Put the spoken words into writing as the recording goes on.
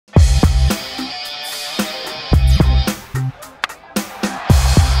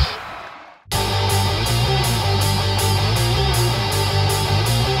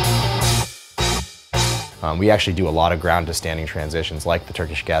We actually do a lot of ground to standing transitions like the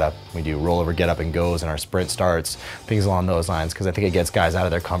Turkish Get-Up. We do rollover get-up and goes in our sprint starts, things along those lines, because I think it gets guys out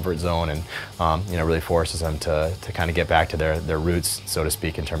of their comfort zone and really forces them to kind of get back to their roots, so to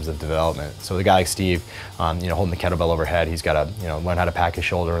speak, in terms of development. So the guy like Steve, holding the kettlebell overhead, he's got to learn how to pack his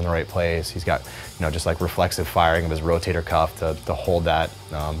shoulder in the right place. He's got just like reflexive firing of his rotator cuff to hold that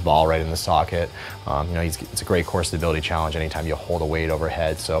ball right in the socket. It's a great core stability challenge anytime you hold a weight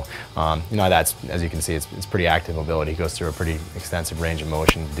overhead. So that's, as you can see, it's pretty active mobility. He goes through a pretty extensive range of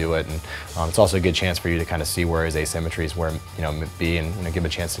motion to do it, and it's also a good chance for you to kind of see where his asymmetries be and give him a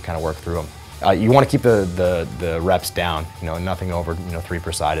chance to kind of work through them. You want to keep the reps down, nothing over 3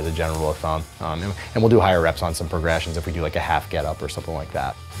 per side is a general rule of thumb, and we'll do higher reps on some progressions if we do like a half get up or something like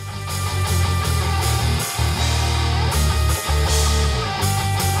that.